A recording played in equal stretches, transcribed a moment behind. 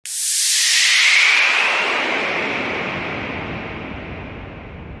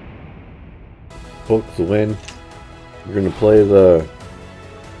Book the Win. We're gonna play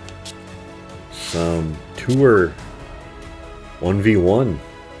some tour 1v1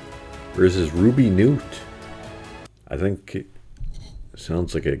 versus RubyNewt. I think it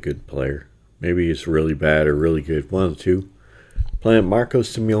sounds like a good player. Maybe he's really bad or really good. One of the two. Playing at Marco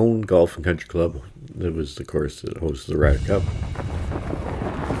Simeone Golf and Country Club. That was the course that hosted the Ryder Cup.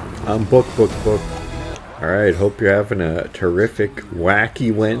 I'm Book. Alright, hope you're having a terrific,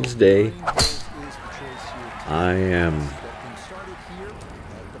 wacky Wednesday. I am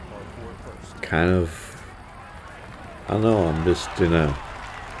kind of, I don't know, I'm just in a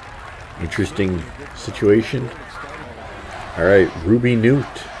interesting situation. Alright,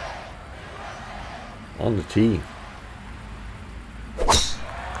 RubyNewt on the tee.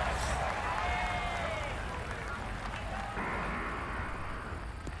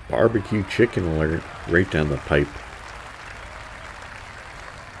 Barbecue chicken alert right down the pipe.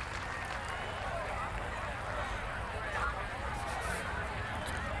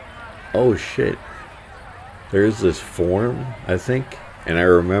 Oh shit. There's this form, I think, and I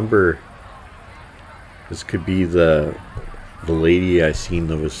remember this could be the lady I seen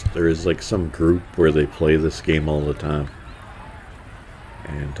there is like some group where they play this game all the time.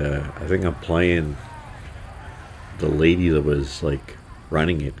 And I think I'm playing the lady that was like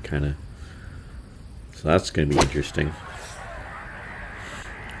running it, kind of. So that's going to be interesting.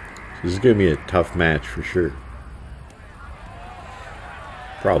 This is going to be a tough match for sure.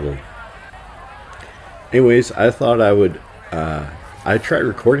 Probably. Anyways, I thought I would, I tried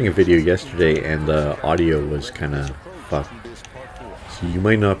recording a video yesterday and the audio was kind of fucked. So you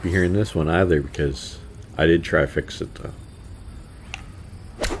might not be hearing this one either because I did try to fix it though.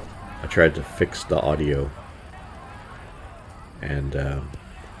 I tried to fix the audio. And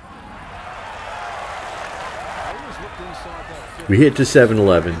we hit to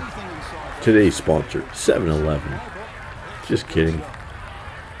 7-Eleven. Today's sponsor, 7-Eleven. Just kidding.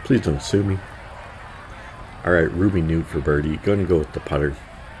 Please don't sue me. Alright, RubyNewt for birdie. Gonna go with the putter.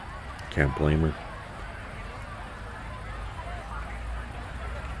 Can't blame her.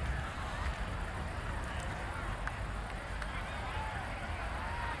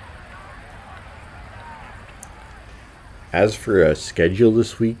 As for a schedule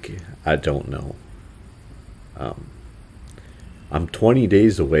this week, I don't know. I'm 20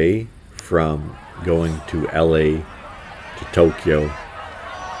 days away from going to LA to Tokyo,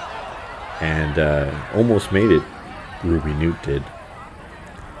 and almost made it. RubyNewt did,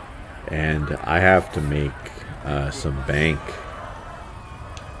 and I have to make some bank,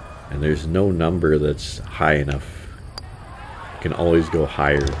 and there's no number that's high enough. You can always go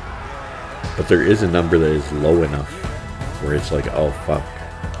higher, but there is a number that is low enough where it's like, oh fuck,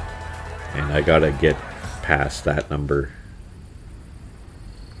 and I gotta get past that number.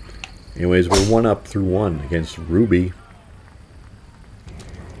 Anyways, we're 1-up through 1 against Ruby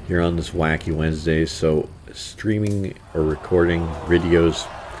here on this wacky Wednesday. So streaming or recording videos,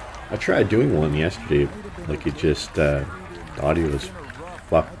 I tried doing one yesterday, like it just the audio was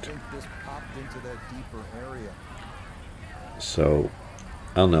fucked. So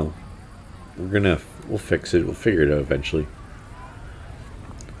I don't know, we'll fix it, we'll figure it out eventually.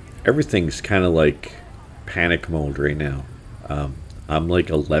 Everything's kind of like panic mode right now. I'm like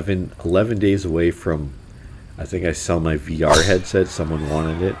 11 days away from, I think I sell my VR headset, someone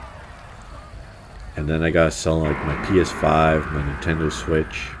wanted it. And then I gotta sell like my PS5, my Nintendo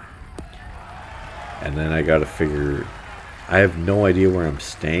Switch. And then I gotta figure, I have no idea where I'm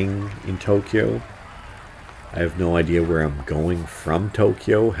staying in Tokyo. I have no idea where I'm going from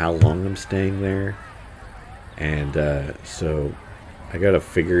Tokyo, how long I'm staying there. And so I gotta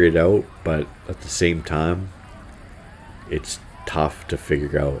figure it out, but at the same time, it's tough to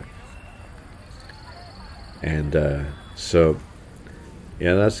figure out. And so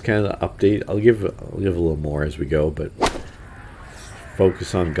yeah, that's kind of the update. I'll give a little more as we go, but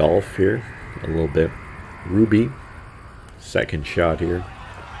focus on golf here a little bit. Ruby, second shot here,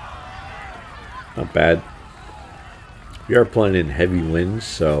 not bad. We are playing in heavy winds,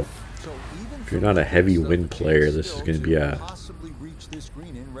 so if you're not a heavy wind player, this is going to be a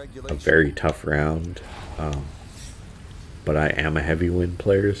very tough round. But I am a heavy wind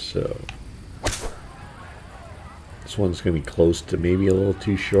player, so this one's going to be close to maybe a little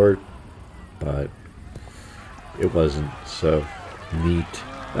too short, but it wasn't, so neat.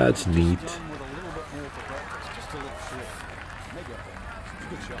 That's neat.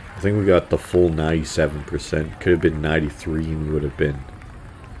 I think we got the full 97%. Could have been 93 and we would have been,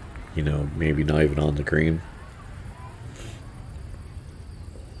 you know, maybe not even on the green.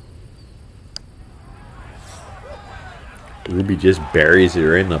 Ruby just buries it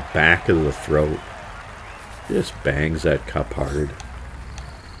right in the back of the throat. Just bangs that cup hard.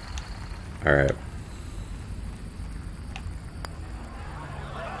 Alright.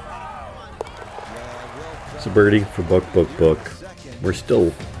 It's a birdie for book. We're still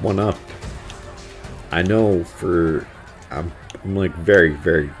one up. I know for... I'm like very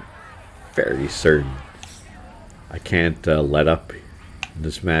certain I can't let up in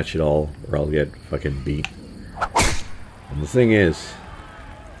this match at all, or I'll get fucking beat. And the thing is,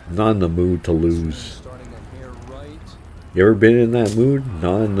 I'm not in the mood to lose. You ever been in that mood?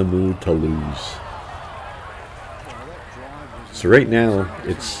 Not in the mood to lose. So right now,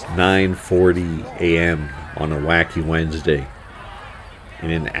 it's 9:40 a.m. on a wacky Wednesday.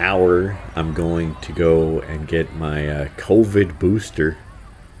 In an hour, I'm going to go and get my COVID booster.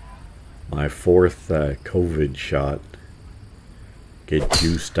 My 4th COVID shot. Get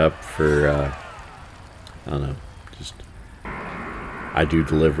juiced up for, I don't know, just... I do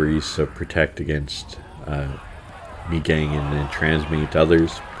deliveries, so protect against me getting in and transmitting to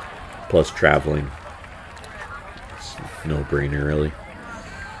others. Plus traveling. It's a no-brainer, really.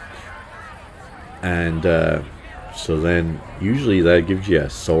 And, so then, usually that gives you a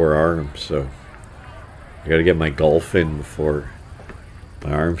sore arm, so I gotta get my golf in before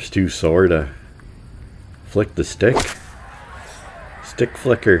my arm's too sore to flick the stick.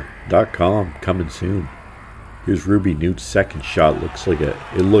 Stickflicker.com coming soon. Here's RubyNewt's second shot. Looks like it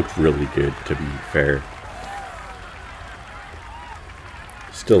looked really good, to be fair.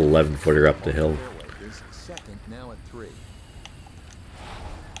 Still 11-footer up the hill. Second, now at 3.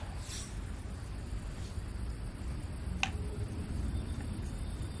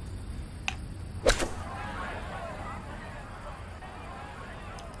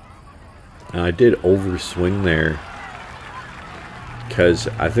 Now I did overswing there because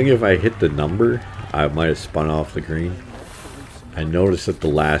I think if I hit the number, I might have spun off the green. I noticed at the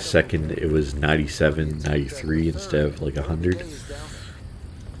last second it was 97, 93 instead of like 100.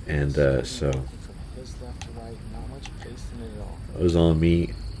 And so it was on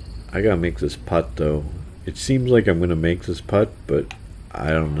me. I gotta make this putt though. It seems like I'm gonna make this putt, but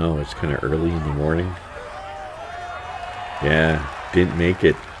I don't know. It's kind of early in the morning. Yeah, didn't make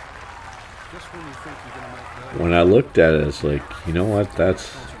it. When I looked at it, it's like, you know what,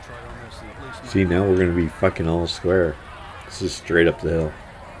 that's... See, now we're going to be fucking all square. This is straight up the hill.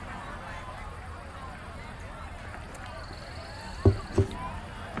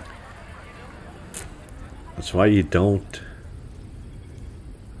 That's why you don't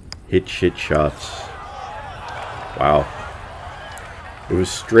hit shit shots. Wow. It was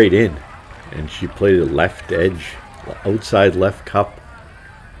straight in. And she played it left edge. Outside left cup.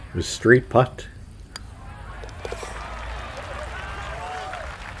 It was straight putt.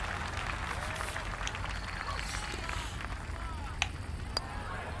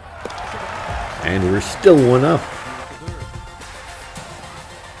 And we're still one up.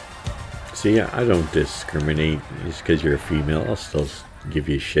 See, I don't discriminate. Just because you're a female, I'll still give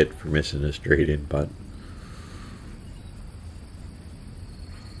you shit for missing a straight in putt.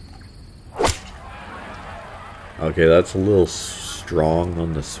 Okay, that's a little strong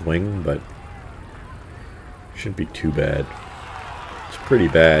on the swing, but shouldn't be too bad. It's pretty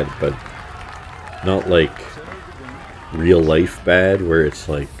bad, but not like real life bad, where it's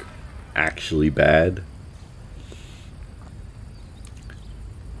like actually bad.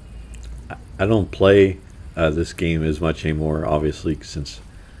 I don't play this game as much anymore, obviously, since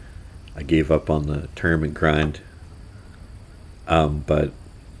I gave up on the tournament grind. But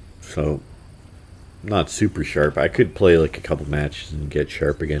so not super sharp. I could play like a couple matches and get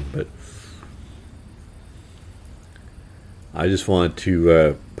sharp again, but I just wanted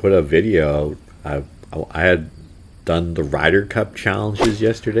to put a video out. I had done the Ryder Cup challenges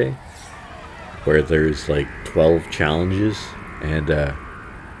yesterday, where there's like 12 challenges, and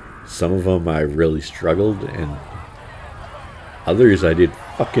some of them I really struggled, and others I did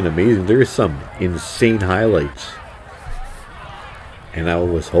fucking amazing. There's some insane highlights, and I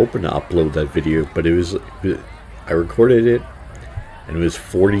was hoping to upload that video, but I recorded it, and it was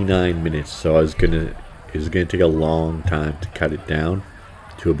 49 minutes, so it was gonna take a long time to cut it down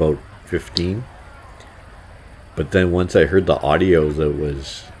to about 15. But then once I heard the audio, it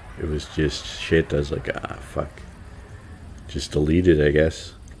was just shit. I was like, ah, fuck. Just delete it, I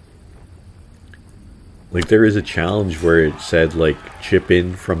guess. Like, there is a challenge where it said, like, chip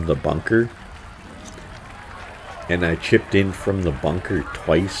in from the bunker. And I chipped in from the bunker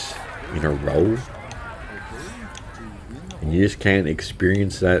twice in a row. And you just can't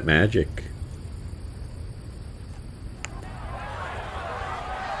experience that magic.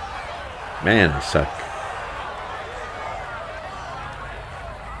 Man, I suck.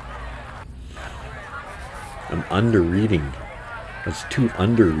 I'm under reading. That's 2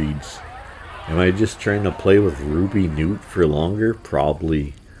 under reads. Am I just trying to play with RubyNewt for longer?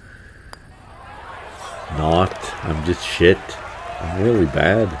 Probably not. I'm just shit. I'm really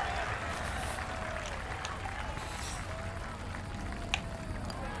bad.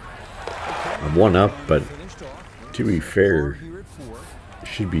 I'm 1 up, but to be fair, it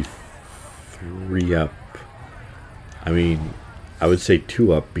should be 3 up. I mean, I would say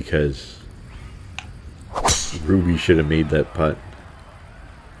 2 up because Ruby should have made that putt.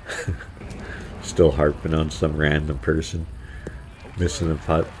 Still harping on some random person missing a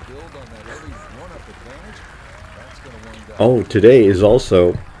putt. Oh, today is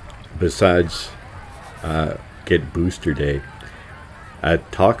also, besides Get Booster Day,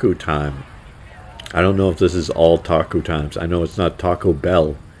 at Taco Time. I don't know if this is all Taco Times. I know it's not Taco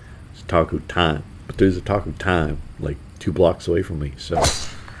Bell, it's Taco Time. But there's a Taco Time like 2 blocks away from me. So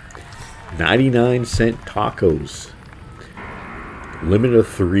 99-cent tacos. Limit of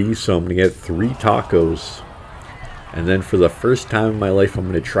 3, so I'm going to get 3 tacos. And then for the first time in my life, I'm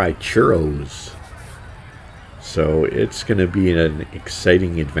going to try churros. So it's going to be an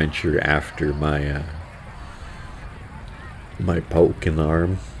exciting adventure after my my poke in the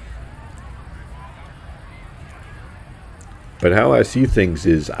arm. But how I see things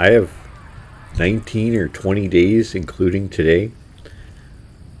is I have 19 or 20 days, including today.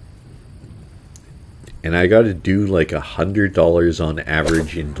 And I got to do like $100 on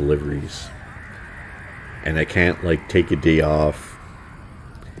average in deliveries. And I can't like take a day off.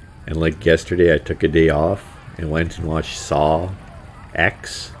 And like yesterday I took a day off and went and watched Saw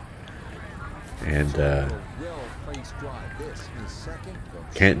X. And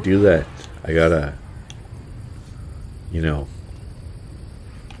can't do that. I gotta, you know,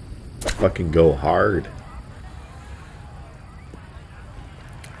 fucking go hard.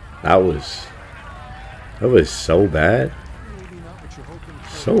 That was so bad.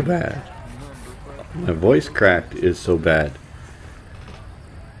 So bad. My voice cracked is so bad.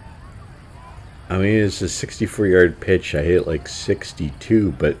 I mean, it's a 64-yard pitch. I hit like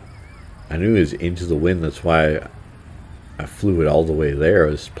 62, but I knew it was into the wind. That's why I flew it all the way there.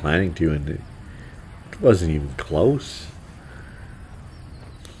 I was planning to, and it wasn't even close.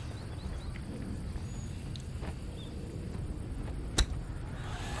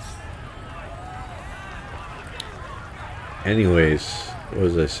 Anyways, what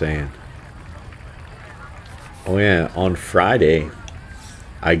was I saying? Oh yeah, on Friday,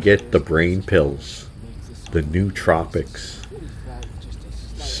 I get the brain pills, the nootropics.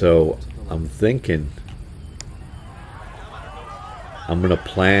 So I'm thinking I'm gonna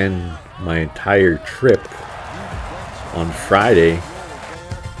plan my entire trip on Friday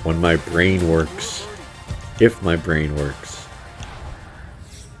when my brain works, if my brain works.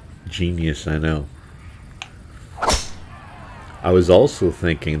 Genius, I know. I was also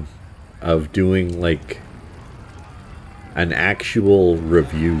thinking of doing like an actual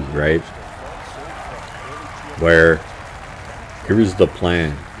review, right? Where here's the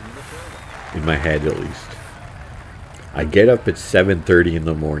plan in my head, at least. I get up at 7:30 in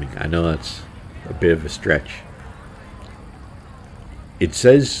the morning. I know that's a bit of a stretch. It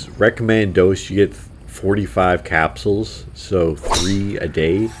says recommend dose, you get 45 capsules, so 3 a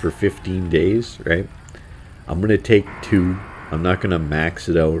day for 15 days, right? I'm gonna take 2. I'm not gonna max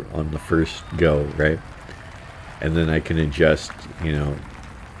it out on the first go, right? And then I can adjust, you know,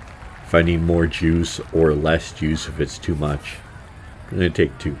 if I need more juice or less juice if it's too much. I'm gonna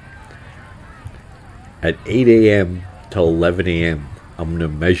take 2. At 8 a.m. till 11 a.m. I'm gonna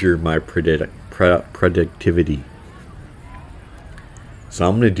measure my productivity. So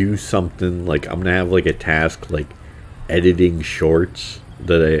I'm gonna do something like, I'm gonna have like a task like editing shorts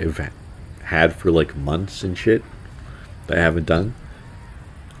that I've had for like months and shit that I haven't done,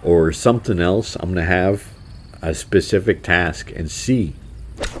 or something else. I'm gonna have a specific task and see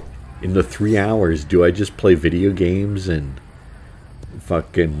in the 3 hours, do I just play video games and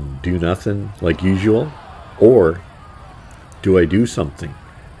fucking do nothing like usual, or do I do something?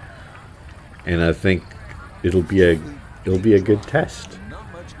 And I think it'll be a good test.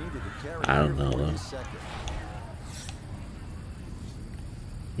 I don't know though.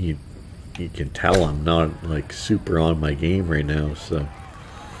 You can tell I'm not like super on my game right now, so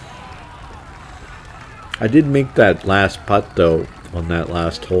I did make that last putt though on that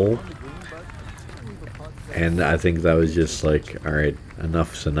last hole, and I think that was just like, alright,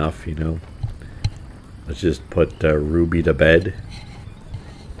 enough's enough, you know. Let's just put Ruby to bed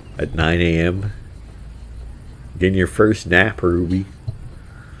at 9 a.m. Getting your first nap, Ruby.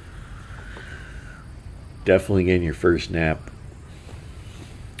 Definitely getting your first nap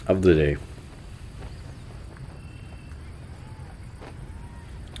of the day.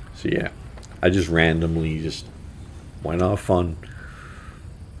 So yeah, I just randomly just went off on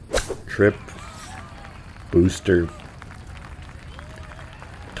trip, booster,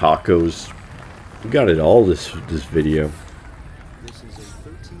 tacos. We got it all this video. This is a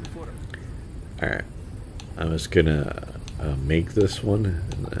 13-footer. All right, I'm just gonna make this one,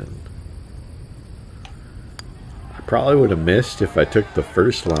 and then I probably would have missed if I took the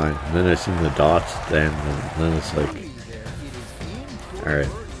first line, and then I seen the dots then, and then it's like, all right,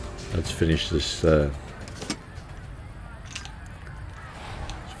 let's finish this. Let's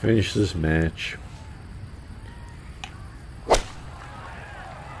finish this match.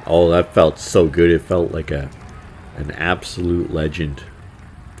 Oh, that felt so good. It felt like an absolute legend.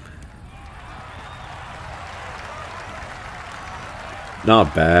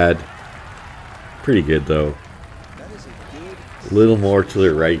 Not bad. Pretty good though. A little more to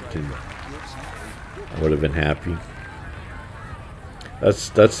the right and I would have been happy. That's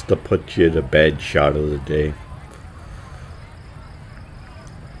the put you to bed shot of the day.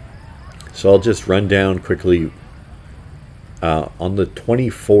 So I'll just run down quickly. On the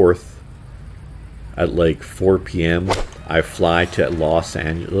 24th at like 4 p.m. I fly to Los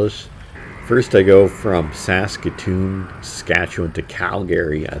Angeles. First I go from Saskatoon, Saskatchewan to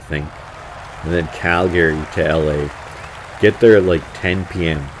Calgary, I think. And then Calgary to LA. Get there at like 10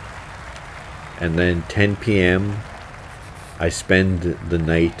 p.m. And then 10 p.m. I spend the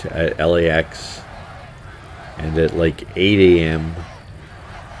night at LAX. And at like 8 a.m.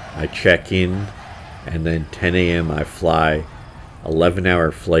 I check in. And then 10 a.m. I fly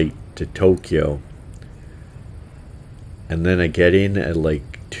 11-hour flight to Tokyo. And then I get in at like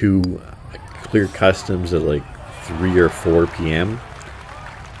 2, clear customs at like 3 or 4 p.m.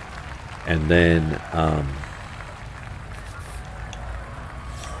 And then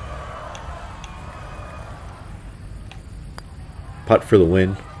putt for the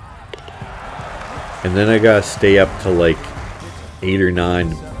win. And then I gotta stay up till like 8 or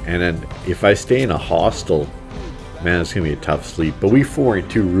 9. And then if I stay in a hostel, man, it's going to be a tough sleep. But we 4-2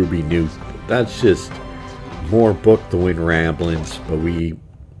 RubyNewt. That's just more BookTheWin ramblings. But we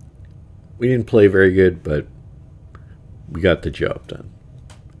didn't play very good, but we got the job done.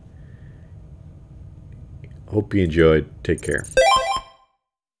 Hope you enjoyed. Take care.